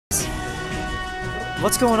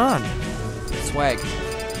What's going on? Swag.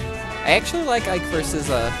 I actually like Ike versus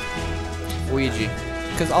Luigi,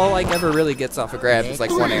 because all Ike ever really gets off a grab is like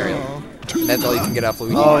one aerial, and that's all you can get off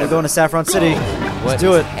Luigi. Oh, we're going to Saffron City. Let's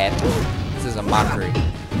do it. This is a mockery.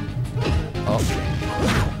 Oh,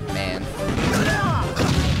 man.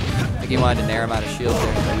 I think he wanted to nair him out of shield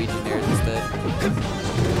there, and Luigi nairs instead.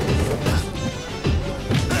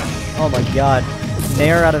 Oh my god.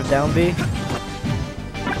 Nair out of down B.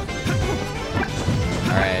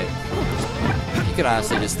 Alright. You could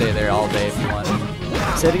honestly just stay there all day if you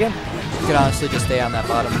wanted. Say it again? You could honestly just stay on that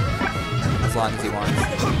bottom as long as he wants.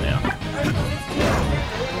 Yeah.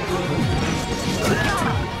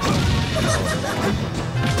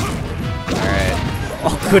 Alright.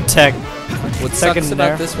 Oh, good tech. What Second sucks about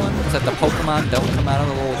nair. this one is that the Pokemon don't come out of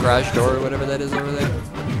the little garage door or whatever that is over there,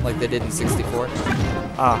 like they did in 64.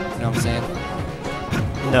 Ah, You know what I'm saying?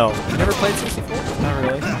 no. You never played 64? Not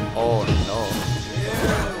really. Oh no.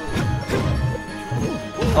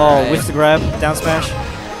 Oh, Right. with the grab, down smash.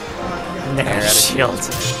 Nair Nair out of shield.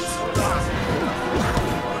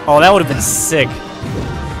 Oh, that would have been sick.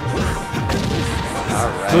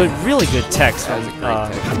 Alright. Good, really good text That was a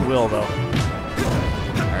great tech. Will, though.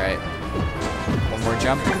 Alright. One more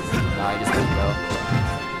jump. No, I just didn't go.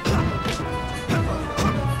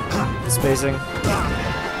 Spacing.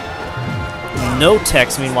 No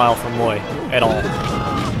text, meanwhile, from Moy at all.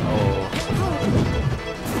 Oh.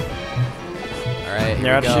 Alright.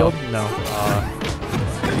 Nair out of shield? No.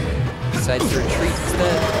 Decides to retreat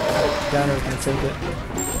instead. Down air's gonna take it.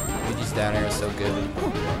 Luigi's down air is so good.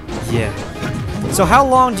 Yeah. So how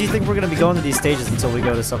long do you think we're gonna be going to these stages until we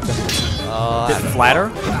go to something a bit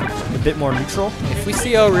flatter? A bit more neutral? If we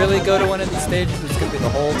see O really go to one of these stages, it's gonna be the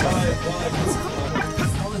whole time.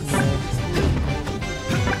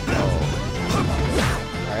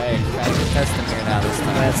 Alright, trying to test him here now this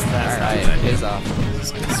time. That's Alright, not it is off.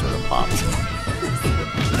 Just sort of popped.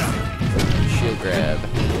 Shield grab.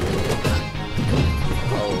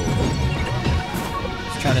 Oh.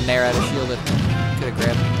 He's trying to nair out a shield that could have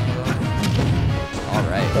grabbed him.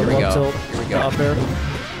 Alright, here we go. Tilt, Here we go. up air.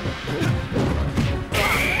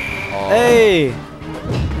 Oh. Hey!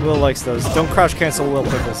 Will likes those. Don't crouch cancel Will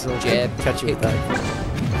Pickles. He'll Jab. catch you with that.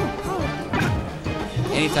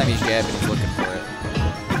 Anytime he's jabbing, he's looking for it.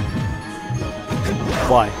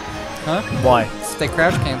 Why? Huh? Why? If they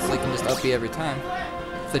crouch cancel, they can just up B every time.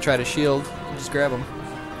 If they try to shield, you just grab them.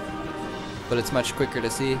 But it's much quicker to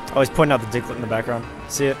see. Oh, he's pointing out the Diglett in the background.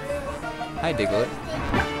 See it? Hi, Diglett.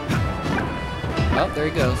 Oh, there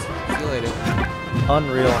he goes. See you later.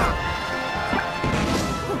 Unreal.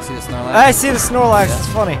 See the Snorlax? I see the Snorlax. Yeah. It's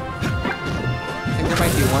funny. I think there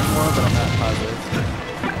might be one more, but I'm not positive.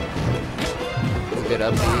 It's a good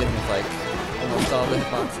up B and with like almost all the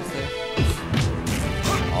hitboxes there.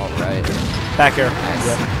 Alright. Back air. Nice.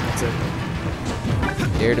 Yep, that's it.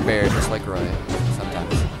 Dare to bear, just like Roy.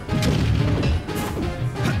 Sometimes.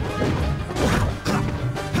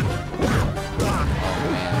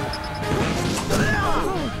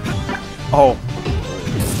 Oh.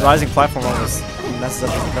 Rising platform almost messes up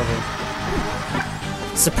his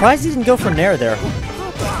recovery. Surprised he didn't go for Nair there.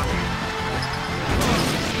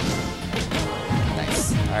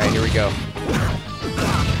 Nice. Alright, here we go.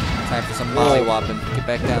 Time for some molly-whopping. Get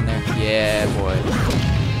back down there. Yeah, boy.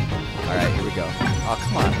 Alright, here we go. Oh,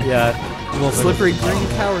 come on. Yeah. Will Slippery green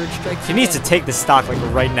coward strikes. He needs to take the stock like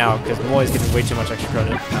right now because Moy's getting way too much extra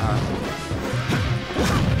credit.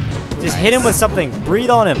 Just hit him with something. Breathe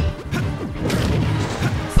on him.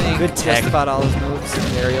 Good tech. Just about all his moves,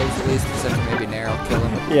 aerials at least, except for maybe Nair will kill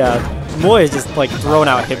him. Yeah. Moy is just like throwing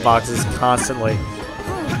out hitboxes constantly.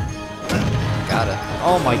 Got it.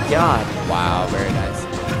 Oh my god. Wow, very nice.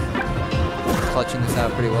 Clutching this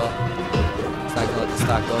out pretty well. It's not gonna let the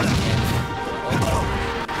stock go if he can.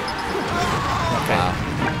 Okay. Wow.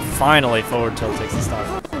 Finally, forward tilt takes the stock.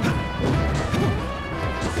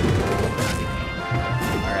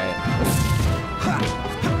 Alright.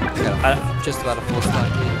 Got just about a full stock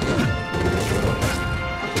lead.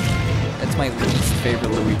 That's my least favorite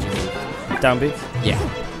Luigi move. Down B? Yeah.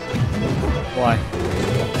 Why?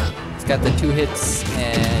 It's got the 2 hits,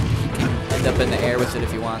 and he can end up in the air with it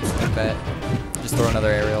if he wants, like that. Just throw another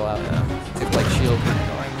aerial out. Take like shield.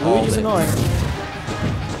 Luigi's annoying.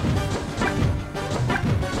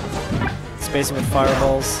 Spacing with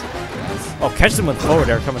fireballs. Nice. Oh, catch them with forward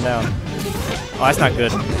air coming down. Oh, that's not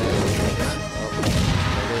good.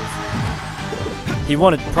 He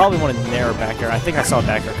probably wanted Nair back air. I think I saw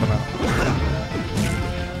back air come out.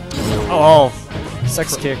 Oh,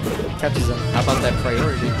 sex kick catches him. How about that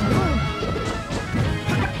priority?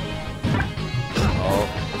 Oh.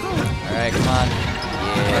 Alright, come on.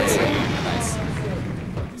 Yeah. Nice.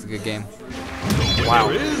 good game. Wow.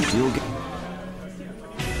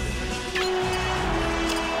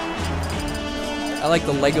 I like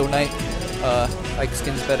the Lego Knight Ike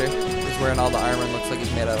skins better. He's wearing all the armor and looks like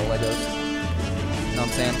he's made out of Legos. You know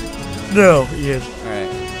what I'm saying? No, Ian.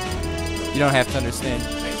 Alright. You don't have to understand.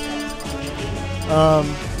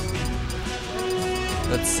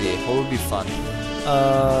 Let's see. What would be fun?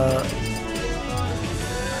 Yeah.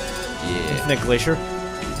 Infinite Glacier.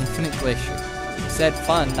 Infinite Glacier. Said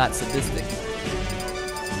fun, not sadistic.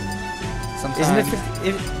 Sometimes.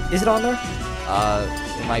 Is it on there?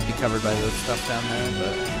 It might be covered by the other stuff down there,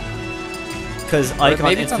 but. Because Icon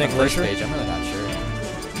maybe it's on the Infinite first Glacier. page. I'm really not sure.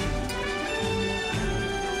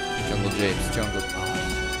 Jungle Japes. Jungle.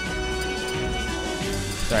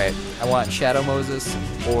 Sorry, I want Shadow Moses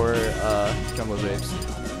or Jungle Japes.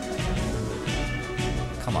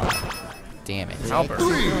 Come on. Damn it. Albert.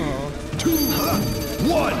 3, 2,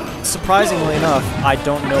 1. Surprisingly enough, I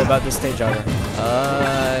don't know about this stage either.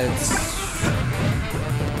 It's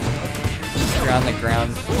you're on the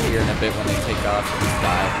ground here in a bit when they take off and just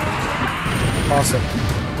die. Awesome.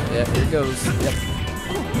 Yeah, here it goes. Yep.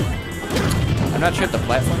 I'm not sure if the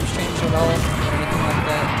platforms changed at all or anything like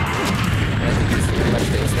that. I think this is pretty much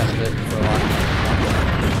the extent of it for a long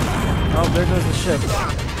time. Oh, there goes the ship.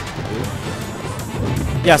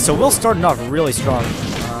 Yeah, so Will's starting off really strong.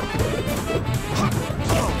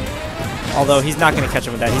 Although he's not going to catch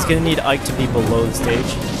him with that. He's going to need Ike to be below the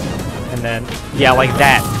stage. And then, yeah, like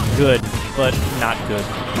that. Good, but not good.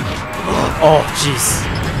 Oh, jeez.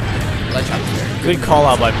 Good call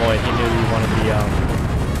out by Moy. He knew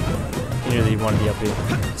he wanted the up here.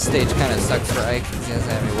 Stage kind of sucks for Ike because he doesn't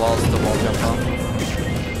have any walls to wall jump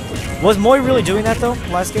on. Was Moy really doing that though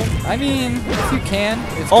last game? I mean, if you can.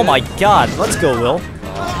 It's oh good. my God! Let's go, Will.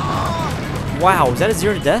 Wow, was that a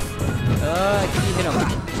 0 to death? I think he hit him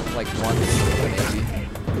like once, maybe.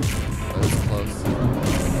 That was close.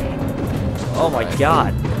 Oh my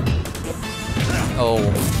God. Oh,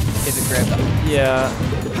 is it grabbed up? Yeah,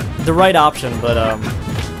 the right option, but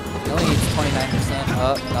He only needs 29%.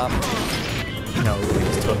 No. No, we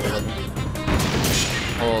just took it.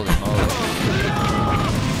 Holy moly.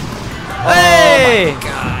 Hey! Oh my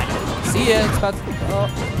God. See ya, it's about to, oh,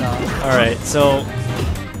 no. Alright, so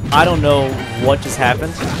I don't know what just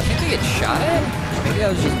happened. I think they get shot at? Maybe that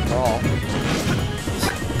was just brawl.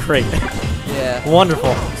 Great. Yeah.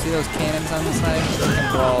 Wonderful. See those cannons on the side?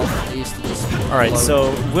 Brawl. They used to just Alright, load.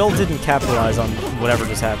 so Will didn't capitalize on whatever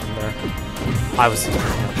just happened there. I was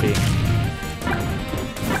happy.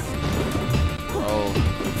 Oh.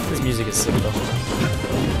 This music is sick though. I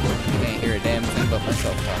can't hear a damn thing but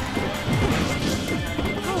myself talking.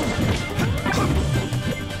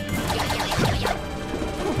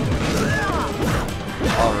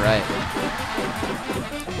 Alright.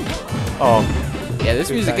 Oh. Yeah, this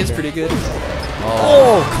music is pretty good.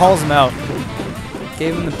 Oh, calls him out.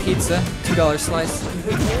 Gave him the pizza, $2 slice.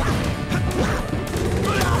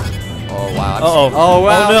 Oh wow. Uh-oh. Oh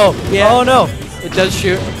wow. Oh no. Yeah. Oh no. It does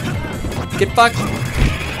shoot. Get fucked.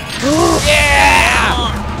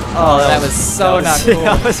 Yeah! Oh, that was so not cool.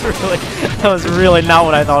 That was really not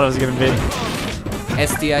what I thought it was gonna be.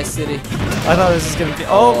 SDI City. I thought this was gonna be.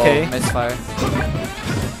 Oh, okay. Misfire.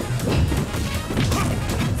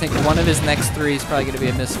 I think one of his next three is probably gonna be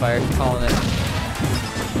a misfire. Calling it.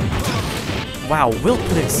 Wow, Will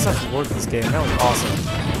put in such work this game. That was awesome.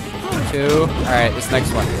 2. All right, this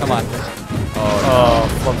next one. Come on. Oh,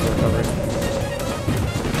 flumps recovery.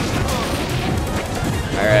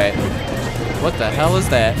 All right. What the hell is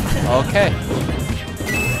that? Okay.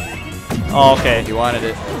 Oh, okay. You wanted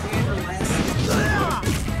it.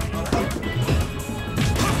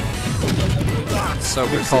 So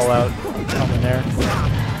Good call out. Coming there.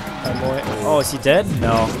 Oh, is he dead?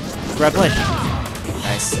 No. Grab Lynch.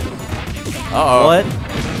 Nice. Uh-oh. What?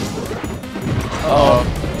 Uh-oh.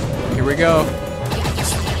 Here we go.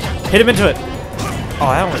 Hit him into it. Oh,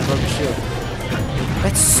 I almost broke his shield.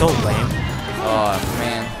 That's so lame. Oh,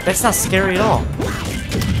 man. That's not scary at all.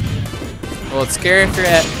 Well, it's scary if you're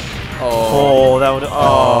at... Oh, that would...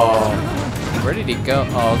 Oh. Where did he go?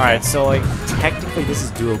 Oh, okay. Alright, so, like, technically this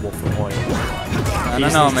is doable for Moy. I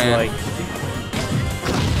don't know, man.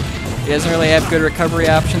 He doesn't really have good recovery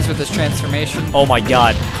options with his transformation. Oh my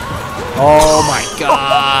God. Oh my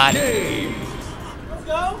God.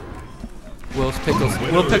 Will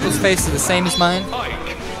Pickles' face is the same as mine.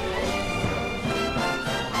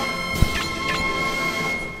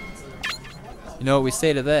 You know what we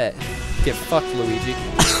say to that? Get fucked, Luigi.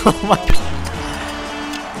 Oh my God.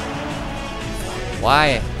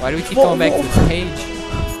 Why? Why do we keep going back to this page?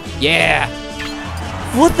 Yeah.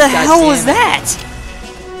 What the hell was that?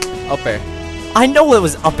 Up there. I know it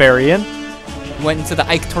was up air, Ian. Went into the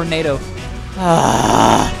Ike tornado.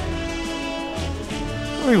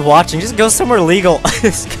 What are we watching? Just go somewhere legal.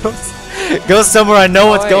 Just go somewhere I know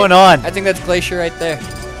what's going on. I think that's Glacier right there.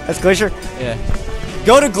 That's Glacier? Yeah.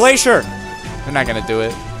 Go to Glacier! They're not gonna do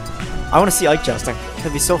it. I want to see Ike jousting.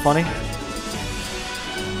 That'd be so funny.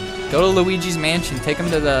 Go to Luigi's mansion. Take him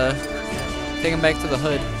back to the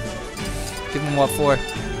hood. Give him what for?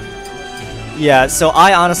 Yeah, so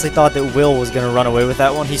I honestly thought that Will was gonna run away with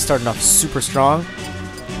that one. He's starting off super strong.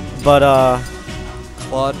 But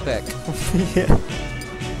Claude Beck. yeah.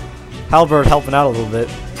 Halberd helping out a little bit.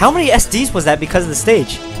 How many SDs was that because of the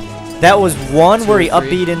stage? That was 1 where he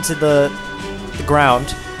upbeat into the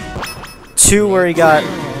ground. 2 where he got...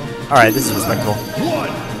 Alright, this is respectable.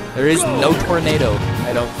 There is no tornado,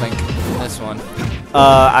 I don't think, in this one.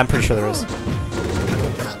 I'm pretty sure there is.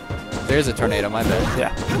 There's a tornado, my bad.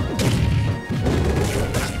 Yeah.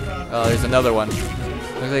 Oh, there's another one.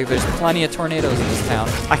 Looks like there's plenty of tornadoes in this town.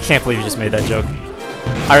 I can't believe you just made that joke.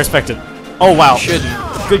 I respect it. Oh, wow. You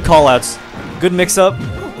shouldn't. Good call-outs. Good mix-up.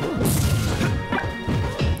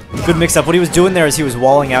 Good mix-up. What he was doing there is he was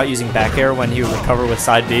walling out using back air when he would recover with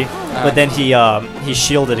side B. But then he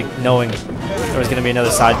shielded it knowing there was going to be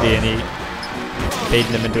another side B, and he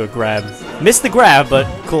baited him into a grab. Missed the grab, but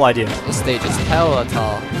cool idea. This stage is hella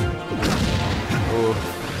tall. Ooh.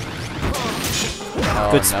 Oh,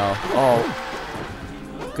 Good no.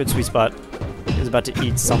 Oh. Good sweet spot. He was about to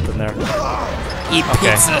eat something there. Eat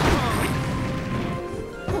pizza.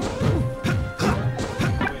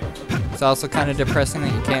 It's also kind of depressing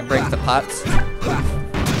that you can't break the pots.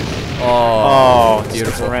 Oh,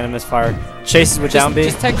 beautiful. Random misfire. Chases with down B.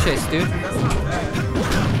 Just tech chase, dude.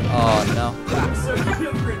 Oh, no.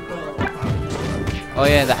 Oh,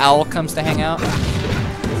 yeah, the owl comes to hang out.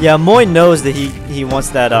 Yeah, Moy knows that he wants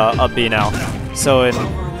that up B now. So in...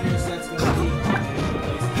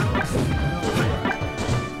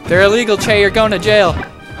 They're illegal, Che. You're going to jail.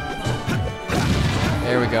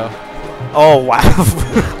 There we go. Oh, wow.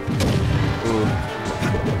 Ooh.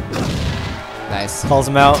 Nice. Calls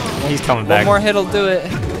him out. He's coming back. One more hit'll do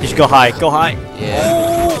it. You should go high. Go high.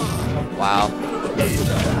 Yeah. Wow.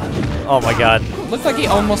 Oh my god. Looked like he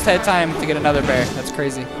almost had time to get another bear. That's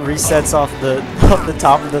crazy. Resets off the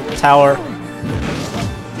top of the tower.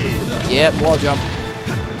 Yep, wall jump.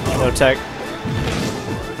 No tech.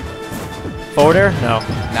 Forward air? No.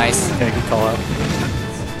 Nice. Okay, good call out.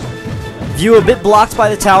 View a bit blocked by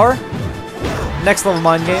the tower. Next level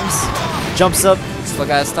mind games. Jumps up. Still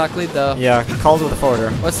got a stock lead though. Yeah, calls with a forward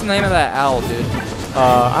air. What's the name of that owl, dude?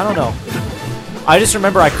 I don't know. I just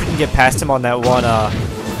remember I couldn't get past him on that one,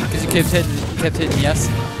 Because you kept hitting yes?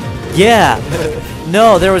 Yeah.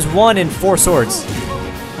 No, there was one in 4 swords.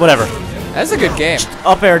 Whatever. That's a good game.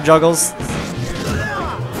 Up air juggles.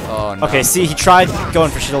 Oh, no. Okay, see, he tried going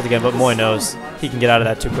for shield again, but Moy knows he can get out of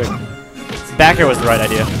that too quick. Back air was the right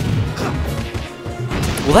idea.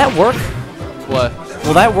 Will that work? What?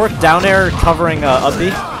 Will that work down air covering up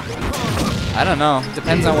B? I don't know.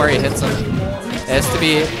 Depends on where he hits him. It has to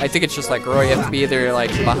be, I think it's just like Roy, you have to be either like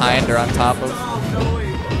behind or on top of.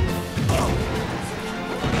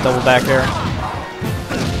 Double back air.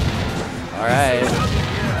 Alright.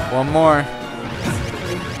 One more.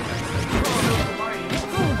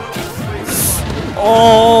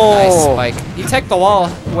 Oh! Nice spike. He teched the wall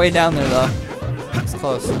way down there though. It's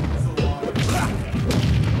close.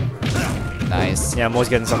 Nice. Yeah, I'm always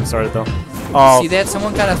getting something started though. Oh, See that?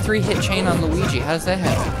 Someone got a 3-hit chain on Luigi. How does that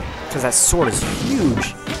happen? because that sword is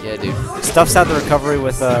huge. Yeah, dude. Stuffs out the recovery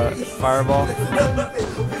with fireball.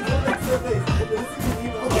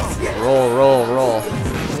 Roll, roll, roll.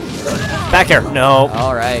 Back air. No.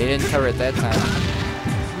 Alright, he didn't cover it that time.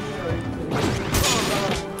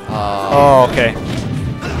 Oh, okay.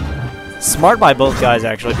 Smart by both guys,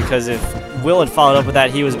 actually, because if Will had followed up with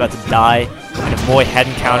that, he was about to die. And if Moy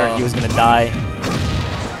hadn't countered, he was going to die.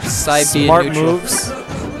 Side B Smart and neutral. moves.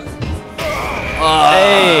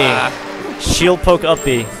 Hey! Shield poke up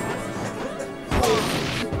B.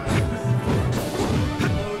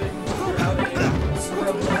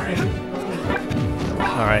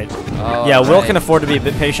 Alright. Oh, Yeah, Will can afford to be a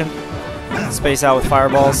bit patient. Space out with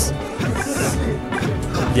fireballs.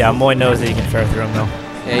 Yeah, Moy knows that he can fare through him, though.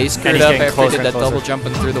 Yeah, he screwed he's up getting after he closer did and that closer. double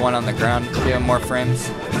jumping through the one on the ground. Give him more frames.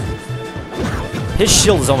 His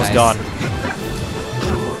shield is almost Nice. gone.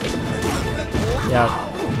 Yeah.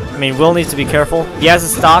 I mean, Will needs to be careful. He has a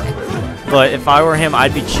stock, but if I were him,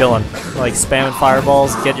 I'd be chilling. Like, spamming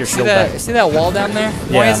fireballs, get your shield back. See that wall down there?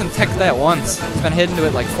 Yeah. Why hasn't teched that once? He's been hitting to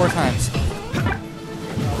it like 4 times.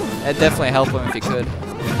 That'd definitely help him if he could.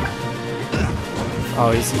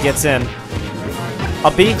 Oh, he gets in.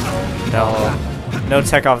 Up B. No. Oh, No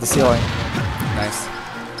tech off the ceiling. nice.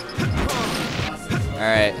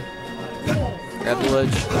 Alright. Grab the ledge.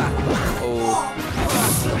 Oh.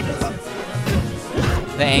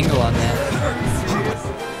 The angle on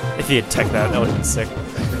that. If he had tech that would have been sick.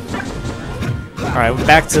 Alright,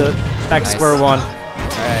 back to Nice. square one.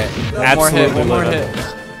 Alright. Absolutely One more lit hit.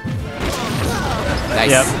 Nice.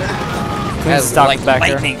 Yep. Clean That's stock like back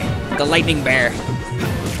lightning. The lightning bear.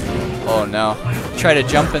 Oh no. Try to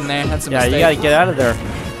jump in there. That's a Yeah, mistake. you gotta get out of there.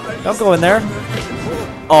 Don't go in there.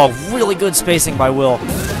 Oh, really good spacing by Will.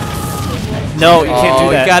 No, you can't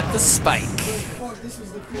do that. He got the spike.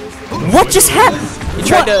 What just happened? He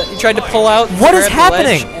tried to pull out. What is grab the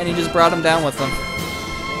ledge, happening? And he just brought him down with him.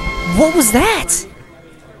 What was that?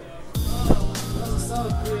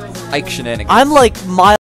 Ike shenanigans. I'm like miles